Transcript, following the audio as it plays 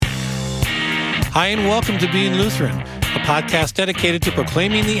Hi, and welcome to Being Lutheran, a podcast dedicated to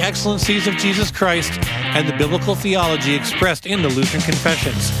proclaiming the excellencies of Jesus Christ and the biblical theology expressed in the Lutheran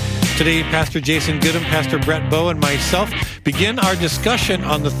Confessions. Today, Pastor Jason Goodham, Pastor Brett Bowe, and myself begin our discussion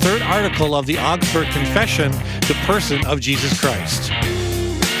on the third article of the Augsburg Confession, the person of Jesus Christ.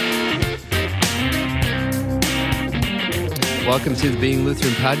 Welcome to the Being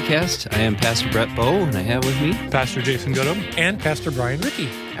Lutheran podcast. I am Pastor Brett Bowe, and I have with me Pastor Jason Goodham and Pastor Brian Rickey.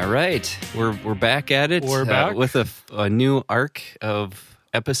 All right, we're back at it. We're back with a new arc of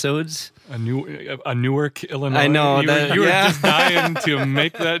episodes. a Newark, Illinois. I know you that. were Yeah. just dying to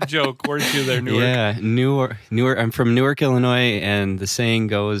make that joke, weren't you? There, Newark. Yeah, Newark. I'm from Newark, Illinois, and the saying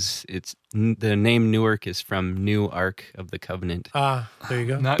goes, the name Newark is from New Ark of the Covenant. There you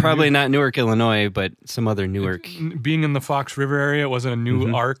go. Probably not Newark, Illinois, but some other Newark. Being in the Fox River area, it wasn't a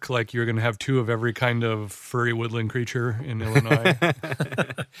new ark like you're going to have two of every kind of furry woodland creature in Illinois.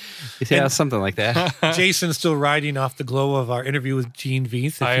 Yeah, something like that. Jason's still riding off the glow of our interview with Gene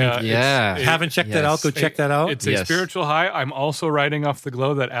Veith. If you Yeah. haven't checked that out, go check that out. It's a Yes. spiritual high. I'm also riding off the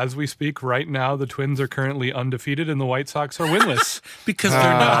glow that as we speak right now, the Twins are currently undefeated and the White Sox are winless. Because they're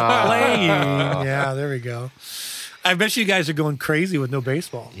not playing. Yeah, there we go. I bet you guys are going crazy with no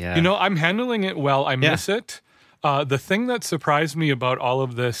baseball. Yeah. You know, I'm handling it well. I miss it. The thing that surprised me about all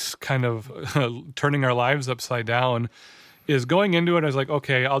of this kind of turning our lives upside down is going into it, I was like,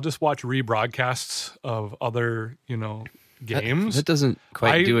 okay, I'll just watch rebroadcasts of other, games. That doesn't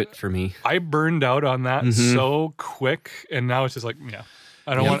quite do it for me. I burned out on that so quick, and now it's just like,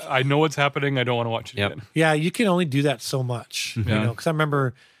 I don't want. I know what's happening. I don't want to watch it again. Yeah, you can only do that so much. Yeah. Because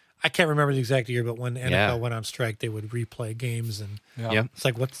I can't remember the exact year, but when NFL went on strike, they would replay games, and Yep. it's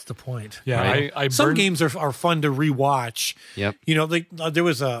like, what's the point? Yeah, Right? I Some burned- games are fun to rewatch. Yep. There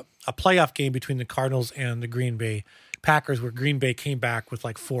was a playoff game between the Cardinals and the Green Bay Packers where Green Bay came back with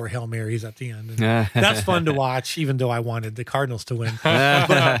like 4 Hail Marys at the end. And that's fun to watch, even though I wanted the Cardinals to win.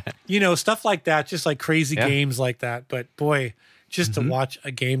 But, stuff like that, just like crazy games like that. But boy, just to watch a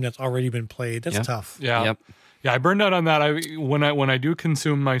game that's already been played, that's tough. Yeah. Yep. Yeah, I burned out on that. When I do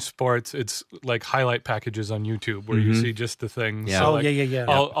consume my sports, it's like highlight packages on YouTube where you see just the things. Yeah. So Oh, like, yeah.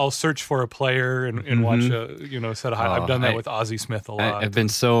 I'll search for a player and watch a set of highlights. I've done that with Ozzie Smith a lot. I've been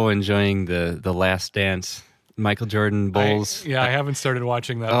so enjoying the Last Dance, Michael Jordan Bulls. I haven't started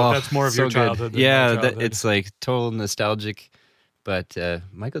watching that, but that's more of so your good. childhood. Than my Yeah, childhood. it's like total nostalgic. But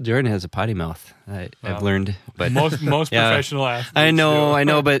Michael Jordan has a potty mouth. I've learned. But most Yeah. professional athletes. I do.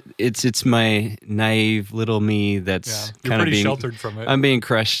 know, but it's my naive little me that's You're kind of pretty being sheltered from it. I'm being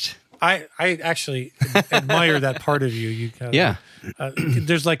crushed. I actually admire that part of you. Yeah.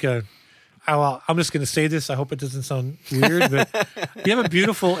 There's like I'm just going to say this. I hope it doesn't sound weird, but you have a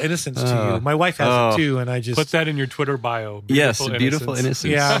beautiful innocence to you. My wife has it too, and I just Put that in your Twitter bio. Yes, beautiful innocence.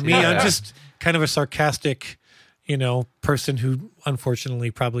 Yeah, me. I'm just kind of a sarcastic, person who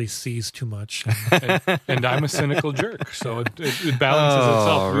unfortunately probably sees too much. And I'm a cynical jerk, so it balances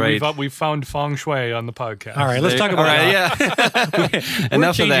itself. right. We've found feng shui on the podcast. All right, let's talk about Yeah. Enough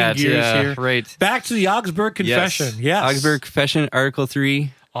of changing that. gears Yeah, here. right. Back to the Augsburg Confession. Yes. Augsburg Confession, Article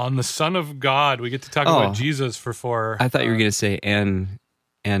 3. On the Son of God, we get to talk about Jesus for 4. I thought you were going to say an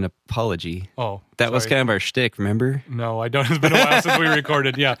apology. Oh, That was sorry. kind of our shtick, remember? No, I don't. It's been a while since we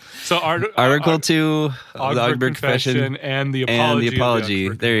recorded. Yeah. So Article 2 of the Augsburg Confession and the apology. and the of apology.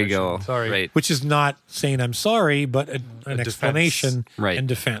 Augsburg There you Confession. go. Sorry. Right. Which is not saying I'm sorry, but an defense. explanation Right. and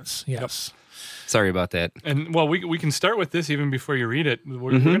defense. Yes. Sorry about that. And well, we can start with this even before you read it.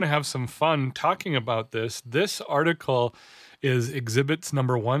 We're going to have some fun talking about this. This article is exhibits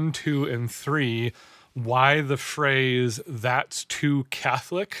number 1, 2, and 3. Why the phrase "that's too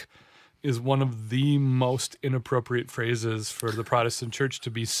Catholic" is one of the most inappropriate phrases for the Protestant Church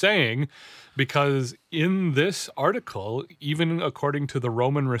to be saying, because in this article, even according to the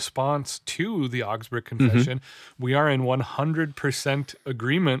Roman response to the Augsburg Confession, we are in 100%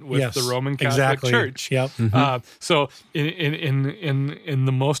 agreement with the Roman Catholic Church. Yep. So, in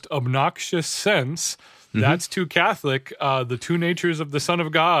the most obnoxious sense, that's too Catholic. The two natures of the Son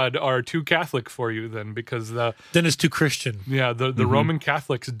of God are too Catholic for you, then, because Then it's too Christian. the Roman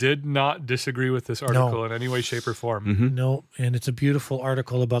Catholics did not disagree with this article in any way, shape, or form. No, and it's a beautiful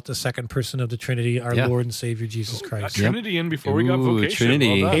article about the second person of the Trinity, our Lord and Savior Jesus Christ. Trinity in before we got Ooh, vocation.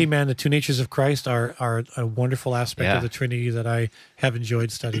 Trinity. Well done. Amen. The two natures of Christ are a wonderful aspect Yeah. of the Trinity that I have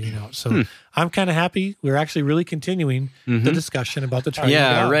enjoyed studying out. So I'm kind of happy. We're actually really continuing the discussion about the Trinity.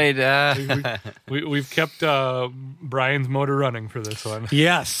 Yeah, of God. right. We've kept Brian's motor running for this one.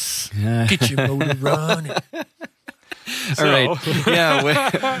 Yes. Get your motor running. All right.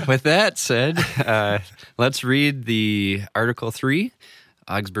 Yeah, with that said, let's read the Article 3.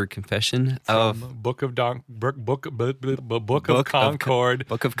 Augsburg Confession From Book of Concord. Book of Concord.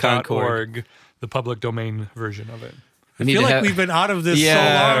 .org, the public domain version of it. I feel like we've been out of this so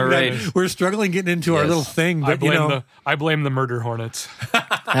long that we're struggling getting into our little thing. But I blame the murder hornets.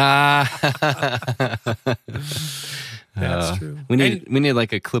 That's true. We need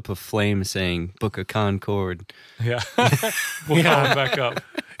like a clip of Flame saying Book of Concord. Yeah, we'll call it back up.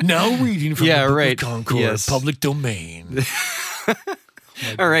 Now reading from the Book of Concord, yes. public domain.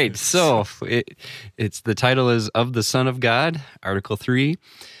 All right, so it's the title is Of the Son of God, Article 3.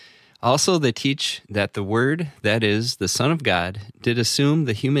 Also, they teach that the Word, that is, the Son of God, did assume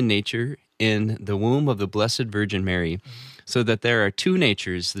the human nature in the womb of the Blessed Virgin Mary, so that there are two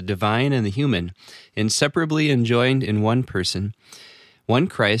natures, the divine and the human, inseparably enjoined in one person, one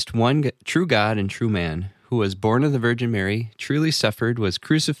Christ, one true God and true man, who was born of the Virgin Mary, truly suffered, was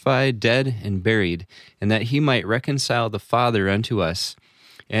crucified, dead, and buried, and that he might reconcile the Father unto us,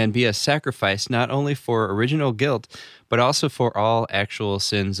 and be a sacrifice not only for original guilt, but also for all actual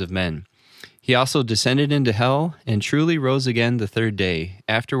sins of men. He also descended into hell, and truly rose again the third day.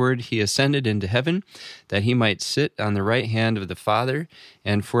 Afterward he ascended into heaven, that he might sit on the right hand of the Father,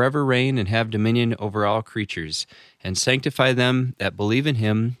 and forever reign and have dominion over all creatures, and sanctify them that believe in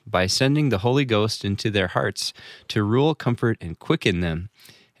him, by sending the Holy Ghost into their hearts, to rule, comfort, and quicken them,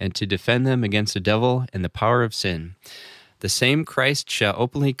 and to defend them against the devil and the power of sin. The same Christ shall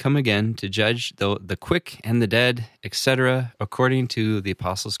openly come again to judge the quick and the dead, etc., according to the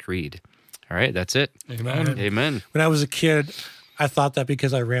Apostles' Creed. All right, that's it. Amen. Amen. When I was a kid, I thought that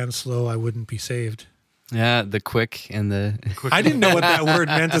because I ran slow, I wouldn't be saved. Yeah, the quick and the... I didn't know what that word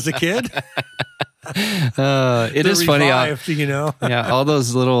meant as a kid. It is funny. Yeah, all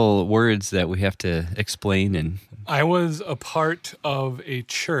those little words that we have to explain. And I was a part of a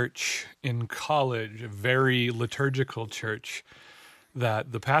church in college, a very liturgical church,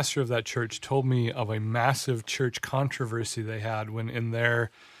 that the pastor of that church told me of a massive church controversy they had when in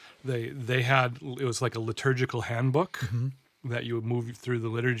there they had, it was like a liturgical handbook that you would move through the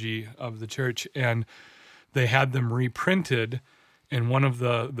liturgy of the church, and they had them reprinted. And one of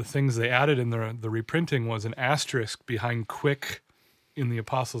the things they added in the reprinting was an asterisk behind quick in the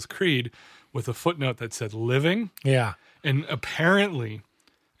Apostles' Creed with a footnote that said living. Yeah. And apparently,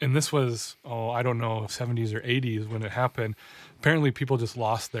 and this was, I don't know, 70s or 80s when it happened, apparently people just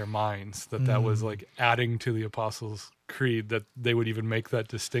lost their minds that was like adding to the Apostles' Creed, that they would even make that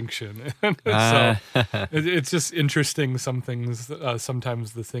distinction. So it's just interesting, some things,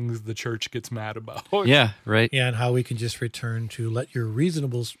 sometimes the things the church gets mad about. Yeah, right. Yeah, and how we can just return to let your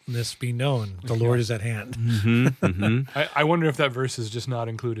reasonableness be known. The Lord is at hand. Mm-hmm, mm-hmm. I wonder if that verse is just not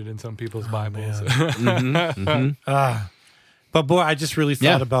included in some people's Bibles. But boy, I just really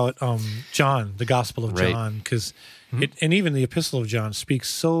thought about John, the Gospel of John, because and even the Epistle of John speaks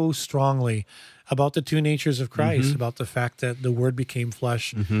so strongly about the two natures of Christ, about the fact that the Word became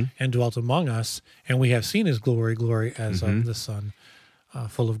flesh and dwelt among us, and we have seen his glory as of the Son,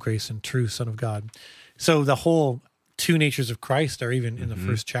 full of grace and truth, Son of God. So the whole two natures of Christ are even in the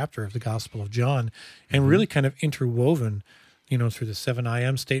first chapter of the Gospel of John, and really kind of interwoven, through the 7 I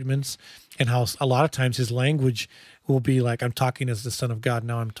am statements, and how a lot of times his language will be like, I'm talking as the Son of God,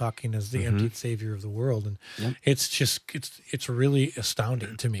 now I'm talking as the emptied Savior of the world. And it's just, it's really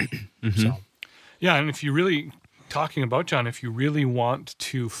astounding to me. So. Yeah, and if you really, talking about John, if you really want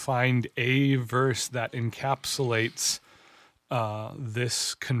to find a verse that encapsulates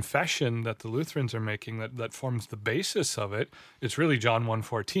this confession that the Lutherans are making, that forms the basis of it, it's really John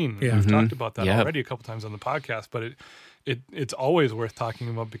 1:14. Yeah. We've talked about that already a couple times on the podcast, but it's always worth talking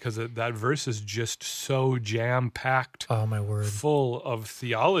about because that verse is just so jam-packed, full of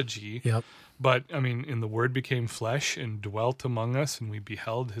theology. Yep. But, I mean, in the Word became flesh and dwelt among us, and we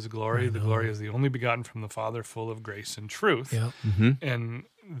beheld his glory. The glory is the only begotten from the Father, full of grace and truth. Yep. And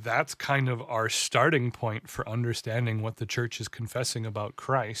that's kind of our starting point for understanding what the church is confessing about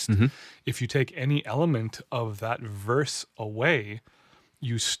Christ. If you take any element of that verse away,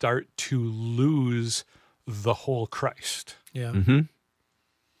 you start to lose the whole Christ. Yeah.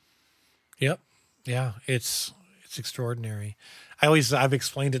 Yep. Yeah. It's extraordinary. I've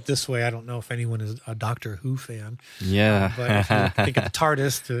explained it this way. I don't know if anyone is a Doctor Who fan. Yeah. But if you think of the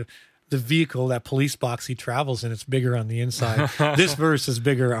TARDIS, the vehicle, that police box he travels in, it's bigger on the inside. This verse is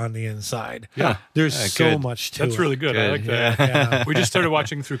bigger on the inside. Yeah. There's so much to it. That's really good. I like that. Yeah. We just started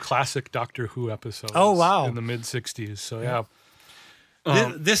watching through classic Doctor Who episodes. Oh, wow. In the mid-'60s. So, yeah.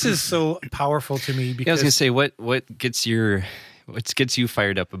 This is so powerful to me because I was going to say, what gets you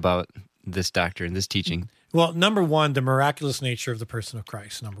fired up about this doctrine, this teaching? Well, number one, the miraculous nature of the person of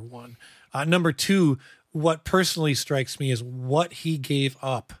Christ, number one. Number two, what personally strikes me is what he gave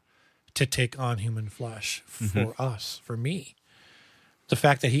up to take on human flesh for us, for me. The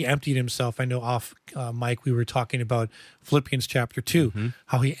fact that he emptied himself. I know off mic we were talking about Philippians chapter 2,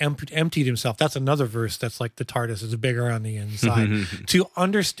 how he emptied himself. That's another verse that's like the TARDIS is bigger on the inside. To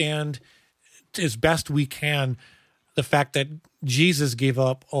understand as best we can the fact that Jesus gave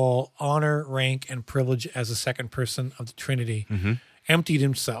up all honor, rank, and privilege as a second person of the Trinity, emptied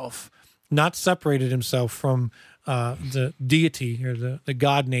himself, not separated himself from the deity or the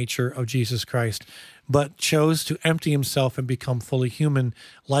God nature of Jesus Christ, but chose to empty himself and become fully human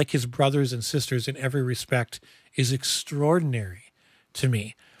like his brothers and sisters in every respect is extraordinary to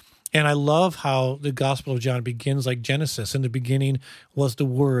me. And I love how the Gospel of John begins like Genesis. In the beginning was the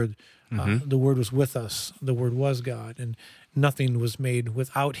Word. The Word was with us. The Word was God. And nothing was made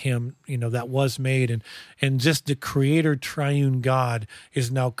without him, that was made. And just the creator triune God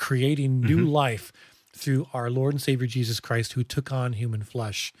is now creating new life through our Lord and Savior Jesus Christ, who took on human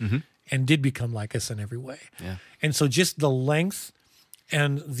flesh and did become like us in every way. Yeah. And so just the length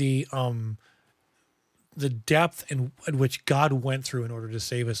and the depth at which God went through in order to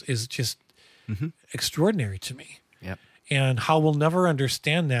save us is just extraordinary to me. Yep. And how we'll never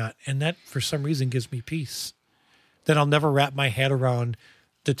understand that. And that, for some reason, gives me peace. That I'll never wrap my head around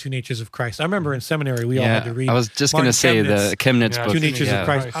the two natures of Christ. I remember in seminary, we all had to read. I was just going to say the Chemnitz book. Two Natures of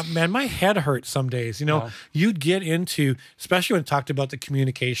Christ. Man, my head hurt some days. You'd get into, especially when it talked about the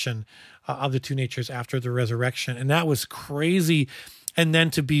communication of the two natures after the resurrection. And that was crazy. And then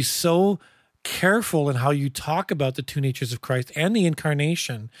to be so careful in how you talk about the two natures of Christ and the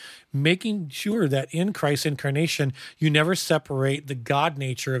incarnation, making sure that in Christ's incarnation, you never separate the God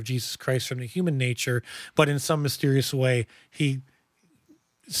nature of Jesus Christ from the human nature, but in some mysterious way, he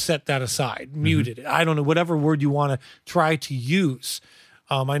set that aside, muted it. I don't know, whatever word you want to try to use.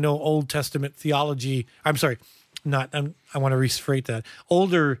 I know Old Testament theology, I want to rephrase that.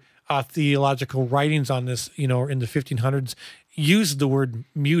 Older theological writings on this, in the 1500s, used the word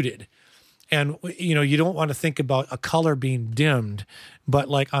muted. And, you don't want to think about a color being dimmed, but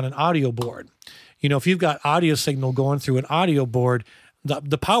like on an audio board. If you've got audio signal going through an audio board,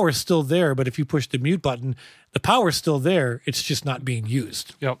 the power is still there, but if you push the mute button, the power is still there. It's just not being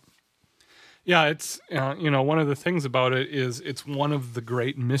used. Yep. Yeah, it's, one of the things about it is it's one of the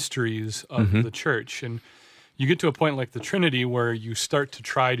great mysteries of the church. And you get to a point like the Trinity where you start to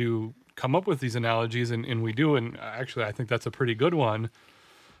try to come up with these analogies, and we do, and actually I think that's a pretty good one.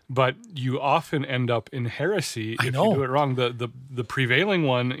 But you often end up in heresy if you do it wrong. The prevailing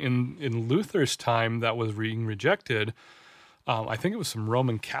one in Luther's time that was being rejected, I think it was some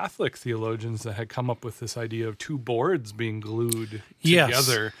Roman Catholic theologians that had come up with this idea of two boards being glued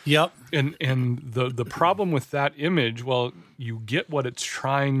together. Yep. And the problem with that image, well, you get what it's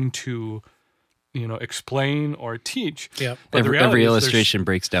trying to explain or teach. Yep. But every illustration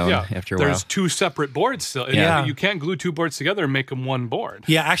breaks down after a while. There's two separate boards still. Yeah. You can't glue two boards together and make them one board.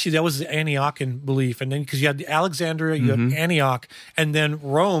 Yeah, actually, that was the Antiochian belief. And then, because you had Alexandria, you had Antioch, and then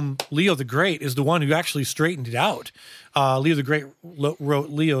Rome, Leo the Great is the one who actually straightened it out. Leo the Great wrote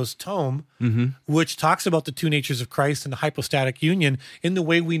Leo's tome, which talks about the two natures of Christ and the hypostatic union in the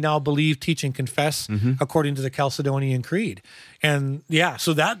way we now believe, teach, and confess according to the Chalcedonian Creed. And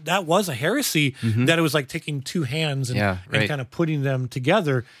so that was a heresy, that it was like taking two hands and kind of putting them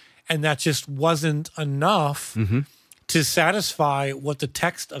together. And that just wasn't enough to satisfy what the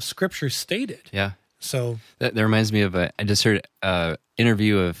text of Scripture stated. Yeah. So that reminds me of I just heard an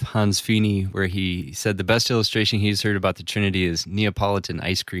interview of Hans Feeney where he said the best illustration he's heard about the Trinity is Neapolitan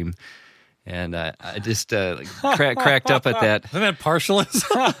ice cream. And I just cracked up at that. Isn't that partialist?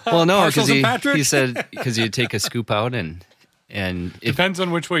 Well, no, because he said because you take a scoop out and depends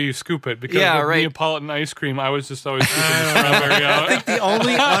on which way you scoop it. Because Neapolitan ice cream, I was just always scooping the strawberry out. I think the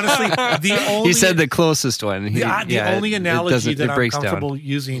only he said the closest one. The only analogy that I'm comfortable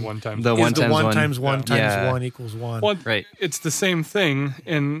using one times the 1 times 1 times 1 equals 1. Well, it's the same thing,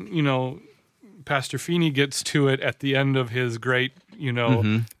 and Pastor Feeney gets to it at the end of his great,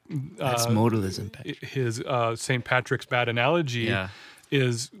 that's modalism. His St. Patrick's bad analogy. Yeah.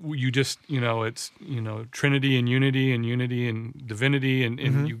 Is you just it's Trinity and unity and divinity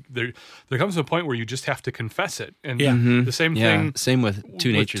and there comes a point where you just have to confess it, and the same thing. Same with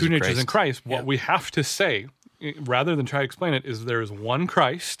two natures in Christ. What we have to say, rather than try to explain it, is there is one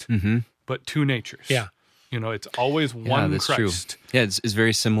Christ, but two natures. Yeah, it's always one that's Christ. True. Yeah, it's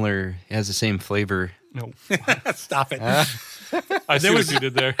very similar. It has the same flavor. No, stop it. I see what you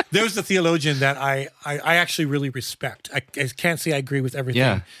did there. There was a theologian that I actually really respect. I can't say I agree with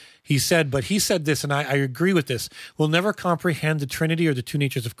everything he said this, and I agree with this. We'll never comprehend the Trinity or the two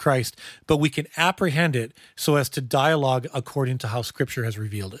natures of Christ, but we can apprehend it so as to dialogue according to how Scripture has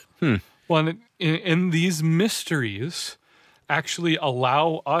revealed it. Well, and in these mysteries actually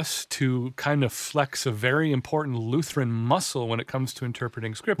allow us to kind of flex a very important Lutheran muscle when it comes to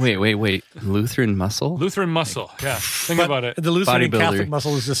interpreting Scripture. Wait. Lutheran muscle? Lutheran muscle, yeah. Think about it. The Lutheran and Bodybuilder. Catholic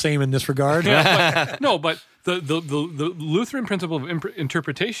muscle is the same in this regard. But the Lutheran principle of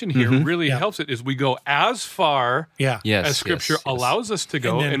interpretation here really helps it. Is we go as far Yeah. Yes, as Scripture yes. allows us to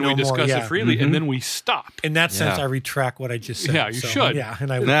go, And then and no we discuss more, it yeah. freely, and then we stop. In that sense, Yeah. I retract what I just said. Yeah, you should. Yeah,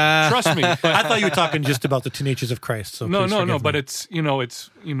 and I Trust me. I thought you were talking just about the two natures of Christ. So No, please no. forgive But me. it's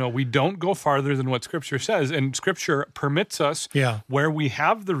we don't go farther than what Scripture says, and Scripture permits us Yeah. where we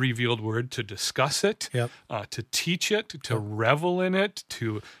have the revealed word to discuss it, Yep. to teach it, to revel in it,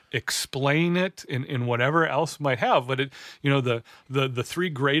 to explain it in whatever else might have. But the three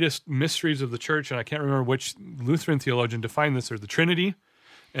greatest mysteries of the church, and I can't remember which Lutheran theologian defined this, are the Trinity,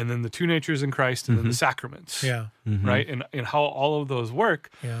 and then the two natures in Christ, and then the sacraments. Yeah. Right, and how all of those work.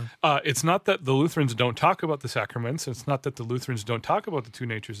 Yeah. It's not that the Lutherans don't talk about the sacraments. It's not that the Lutherans don't talk about the two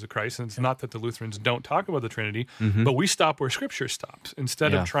natures of Christ. And it's not that the Lutherans don't talk about the Trinity. But we stop where Scripture stops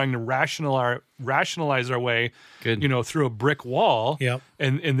instead Yeah. of trying to rationalize our way, Good. through a brick wall. Yep.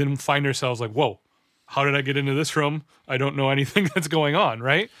 And then find ourselves like, whoa, how did I get into this room? I don't know anything that's going on.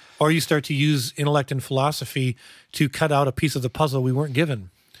 Right. Or you start to use intellect and philosophy to cut out a piece of the puzzle we weren't given.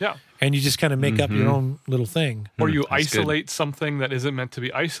 Yeah. And you just kind of make up your own little thing. Or you That's good. isolate something that isn't meant to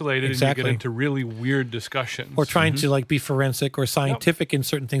be isolated, and Exactly. you get into really weird discussions. Or trying to like be forensic or scientific in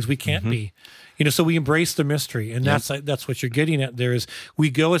certain things we can't be. So we embrace the mystery, and that's what you're getting at there is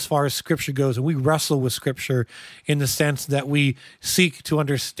we go as far as Scripture goes, and we wrestle with Scripture in the sense that we seek to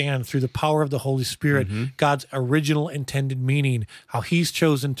understand through the power of the Holy Spirit God's original intended meaning, how he's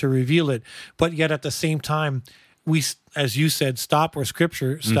chosen to reveal it. But yet at the same time, we, as you said, stop where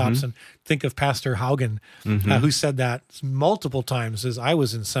Scripture stops and think of Pastor Haugen, who said that multiple times as I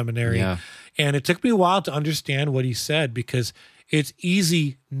was in seminary. Yeah. And it took me a while to understand what he said because it's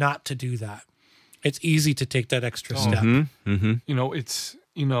easy not to do that. It's easy to take that extra step. It's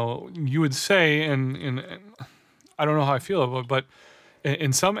you would say, and I don't know how I feel about it, but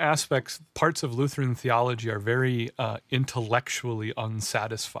in some aspects, parts of Lutheran theology are very intellectually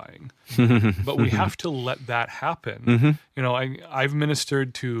unsatisfying. But we have to let that happen. I've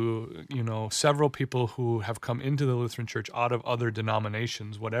ministered to several people who have come into the Lutheran Church out of other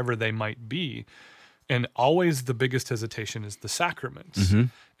denominations, whatever they might be. And always the biggest hesitation is the sacraments.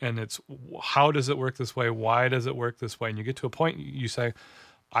 And it's how does it work this way? Why does it work this way? And you get to a point you say,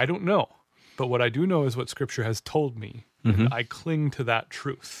 I don't know. But what I do know is what Scripture has told me. And I cling to that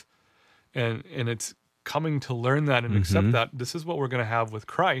truth. And it's coming to learn that and accept that this is what we're going to have with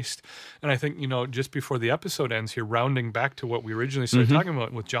Christ. And I think, just before the episode ends here, rounding back to what we originally started talking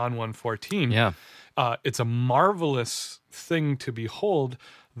about with John 1:14, it's a marvelous thing to behold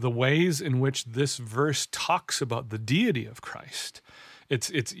the ways in which this verse talks about the deity of Christ.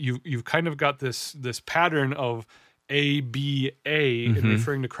 You've kind of got this pattern of A, B, A in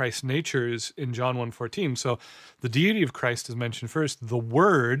referring to Christ's natures in John 1:14. So the deity of Christ is mentioned first. The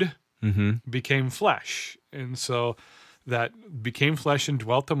Word became flesh. And so that became flesh and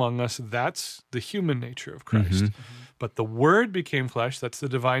dwelt among us. That's the human nature of Christ. But the Word became flesh. That's the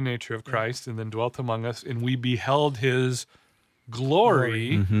divine nature of Christ, and then dwelt among us. And we beheld his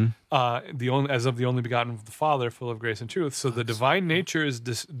glory, as of the only begotten of the Father, full of grace and truth. So the divine nature is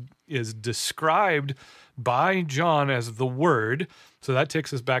described by John as the Word. So that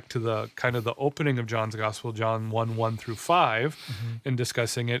takes us back to the kind of the opening of John's Gospel, John 1:1 through 5, and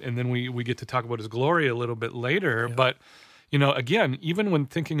discussing it. And then we get to talk about his glory a little bit later. Yeah. But, again, even when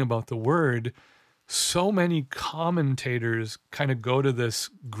thinking about the Word, so many commentators kind of go to this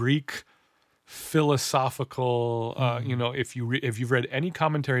Greek philosophical, if you've read any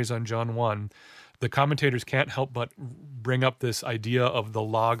commentaries on John 1, the commentators can't help but bring up this idea of the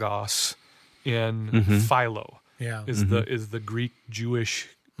logos in Philo. Is the Greek Jewish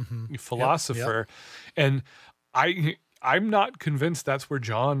philosopher. And I'm not convinced that's where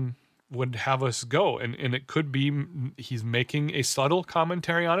John would have us go. And it could be he's making a subtle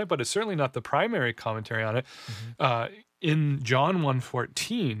commentary on it, but it's certainly not the primary commentary on it. In John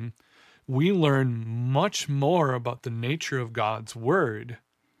 1:14, we learn much more about the nature of God's Word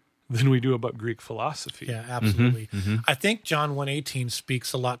than we do about Greek philosophy. Yeah, absolutely. I think John 1:18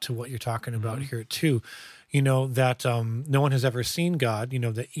 speaks a lot to what you're talking about here too. That no one has ever seen God,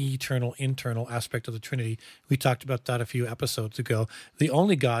 the eternal, internal aspect of the Trinity. We talked about that a few episodes ago. The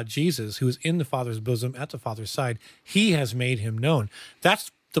only God, Jesus, who is in the Father's bosom at the Father's side, he has made him known.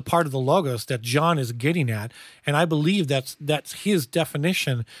 That's the part of the Logos that John is getting at, and I believe that's his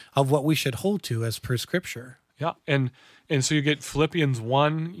definition of what we should hold to as per Scripture. Yeah, and so you get Philippians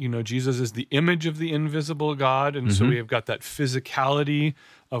 1, Jesus is the image of the invisible God, and so we have got that physicality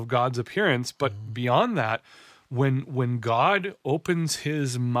of God's appearance, but beyond that, when God opens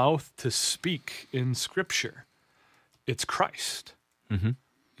his mouth to speak in Scripture, it's Christ.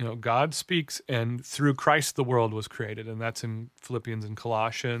 God speaks, and through Christ the world was created, and that's in Philippians and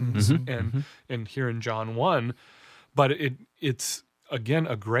Colossians and here in John 1. But it's again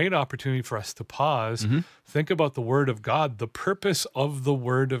a great opportunity for us to pause, think about the Word of God. The purpose of the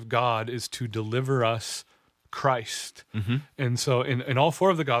Word of God is to deliver us Christ. And so in all four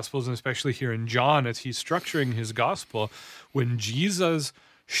of the Gospels, and especially here in John, as he's structuring his Gospel, when Jesus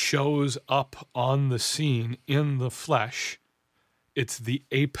shows up on the scene in the flesh, it's the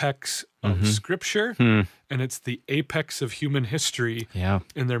apex of Scripture, and it's the apex of human history,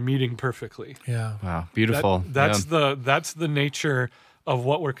 and they're meeting perfectly. Yeah. Wow, beautiful. That's the nature of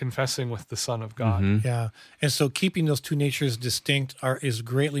what we're confessing with the Son of God. Yeah. And so keeping those two natures distinct is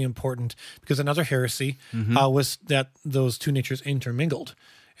greatly important, because another heresy was that those two natures intermingled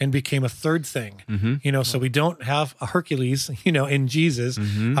and became a third thing. So we don't have a Hercules, in Jesus.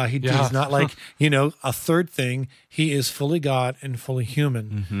 He's not like, a third thing. He is fully God and fully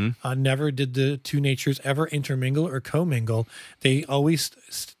human. Never did the two natures ever intermingle or commingle. They always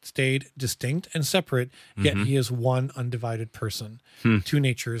stayed distinct and separate, yet he is one undivided person. Two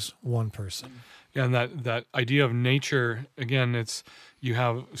natures, one person. Yeah, and that idea of nature, again, it's you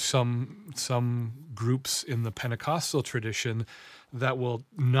have some groups in the Pentecostal tradition that will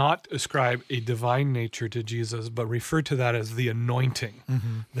not ascribe a divine nature to Jesus, but refer to that as the anointing.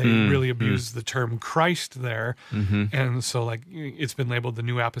 They really abuse the term Christ there. And so it's been labeled the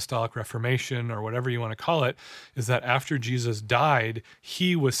New Apostolic Reformation, or whatever you want to call it, is that after Jesus died,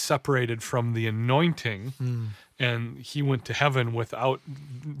 he was separated from the anointing, and he went to heaven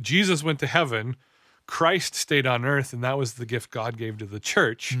Jesus went to heaven, Christ stayed on earth, and that was the gift God gave to the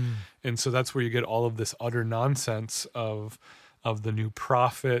church. And so that's where you get all of this utter nonsense of the new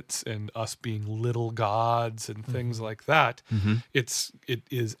prophets and us being little gods and things like that. It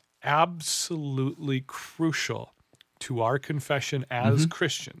is absolutely crucial to our confession as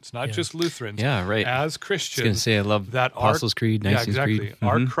Christians, not just Lutherans. Yeah, right. As Christians, I was going to say, I love that Apostles' Creed, Nicene Creed.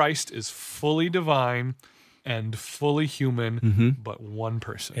 Our Christ is fully divine and fully human, but one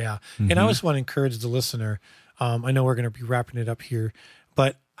person. Yeah. And I just want to encourage the listener. I know we're going to be wrapping it up here,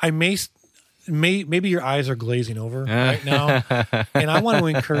 but maybe your eyes are glazing over right now, and I want to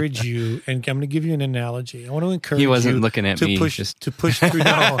encourage you. And I'm going to give you an analogy. I want to encourage you. He wasn't looking at me. To push through.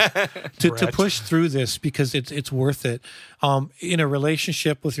 To push through this, because it's worth it. In a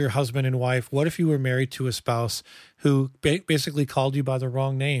relationship with your husband and wife, what if you were married to a spouse who basically called you by the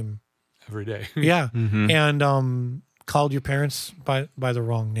wrong name every day? Yeah, and called your parents by the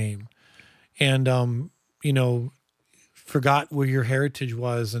wrong name, and forgot where your heritage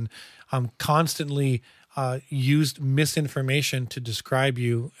was, and constantly used misinformation to describe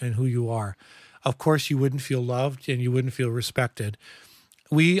you and who you are. Of course, you wouldn't feel loved and you wouldn't feel respected.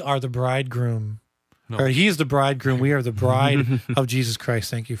 We are the bridegroom. No. Or he is the bridegroom. We are the bride of Jesus Christ.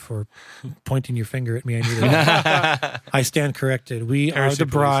 Thank you for pointing your finger at me. I needed it. I stand corrected. We are the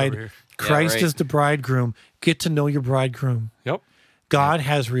bride. Christ is the bridegroom. Get to know your bridegroom. Yep. God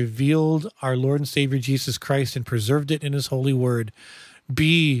has revealed our Lord and Savior Jesus Christ and preserved it in his holy word.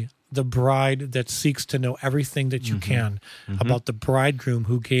 Be the bride that seeks to know everything that you can about the bridegroom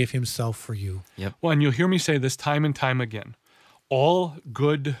who gave himself for you. Yep. Well, and you'll hear me say this time and time again. All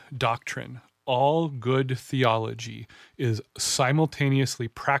good doctrine, all good theology is simultaneously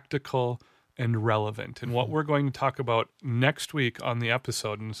practical and relevant. And what we're going to talk about next week on the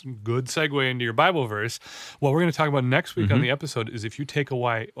episode, and it's a good segue into your Bible verse, what we're going to talk about next week on the episode is if you take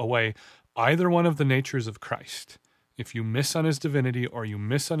away either one of the natures of Christ, if you miss on his divinity or you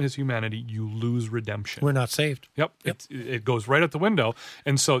miss on his humanity, you lose redemption. We're not saved. Yep. It goes right out the window.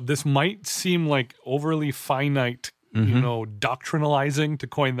 And so this might seem like overly finite, doctrinalizing, to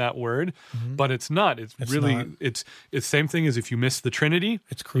coin that word, but it's not. It's the same thing as if you miss the Trinity,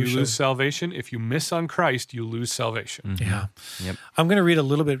 it's crucial. You lose salvation. If you miss on Christ, you lose salvation. Yeah. Yep. I'm going to read a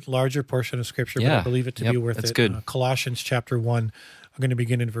little bit larger portion of Scripture, but I believe it to be worth it. Good. Colossians chapter 1. I'm going to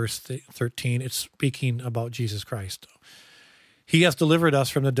begin in verse 13. It's speaking about Jesus Christ. He has delivered us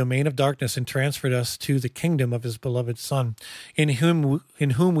from the domain of darkness and transferred us to the kingdom of his beloved Son, in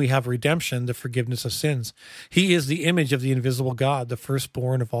whom we have redemption, the forgiveness of sins. He is the image of the invisible God, the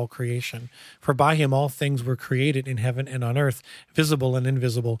firstborn of all creation. For by him all things were created in heaven and on earth, visible and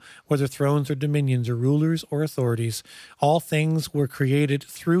invisible, whether thrones or dominions or rulers or authorities. All things were created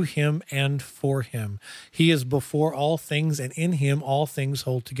through him and for him. He is before all things, and in him all things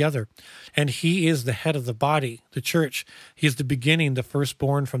hold together. And he is the head of the body, the church. He is the beginning, the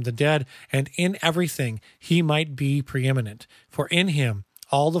firstborn from the dead, and in everything he might be preeminent. For in him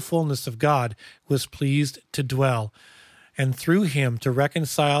all the fullness of God was pleased to dwell, and through him to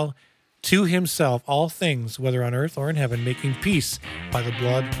reconcile to himself all things, whether on earth or in heaven, making peace by the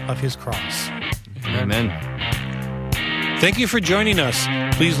blood of his cross. Amen. Thank you for joining us.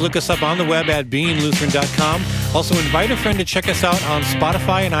 Please look us up on the web at beinglutheran.com. Also, invite a friend to check us out on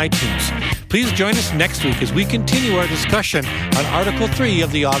Spotify and iTunes. Please join us next week as we continue our discussion on Article 3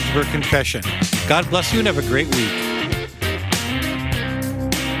 of the Augsburg Confession. God bless you and have a great week.